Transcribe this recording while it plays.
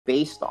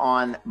Based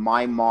on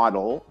my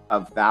model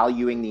of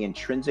valuing the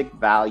intrinsic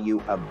value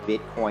of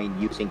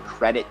Bitcoin using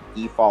credit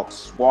default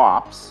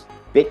swaps,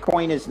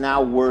 Bitcoin is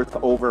now worth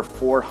over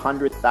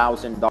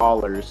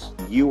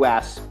 $400,000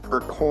 US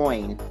per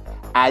coin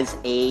as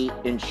a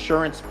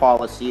insurance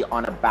policy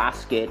on a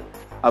basket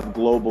of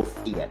global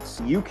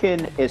fiats. You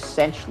can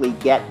essentially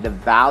get the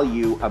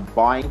value of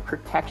buying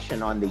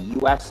protection on the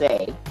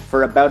USA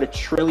for about $1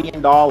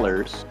 trillion.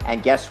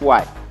 And guess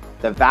what?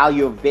 The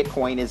value of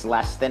Bitcoin is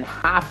less than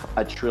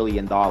 $500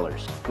 billion,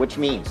 which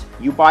means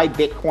you buy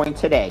Bitcoin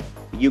today,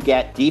 you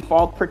get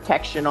default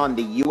protection on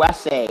the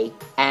USA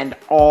and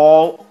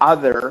all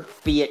other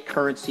fiat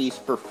currencies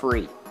for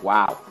free.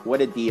 Wow,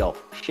 what a deal.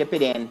 Ship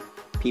it in.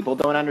 People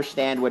don't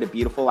understand what a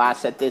beautiful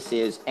asset this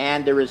is,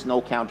 and there is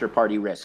no counterparty risk.